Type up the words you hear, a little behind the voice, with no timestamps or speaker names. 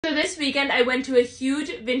So this weekend I went to a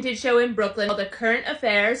huge vintage show in Brooklyn called The Current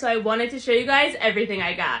Affair, so I wanted to show you guys everything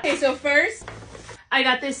I got. Okay, so first, I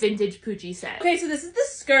got this vintage Poochie set. Okay, so this is the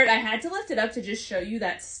skirt. I had to lift it up to just show you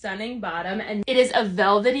that stunning bottom, and it is a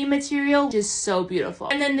velvety material, which is so beautiful.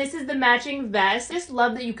 And then this is the matching vest. I just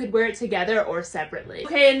love that you could wear it together or separately.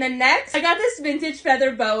 Okay, and then next, I got this vintage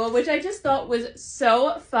feather boa, which I just thought was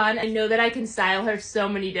so fun. I know that I can style her so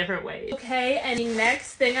many different ways. Okay, and the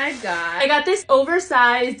next thing I got this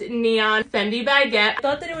oversized neon Fendi baguette. I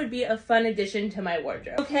thought that it would be a fun addition to my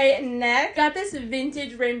wardrobe. Okay, next, got this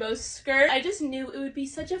vintage rainbow skirt. I just knew it would be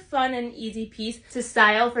such a fun and easy piece to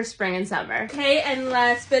style for spring and summer. Okay, and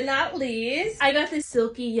last but not least, I got this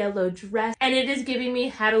silky yellow dress, and it is giving me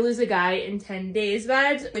How to Lose a Guy in 10 Days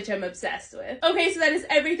vibes, which I'm obsessed with. Okay, so that is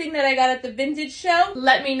everything that I got at the vintage show.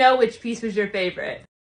 Let me know which piece was your favorite.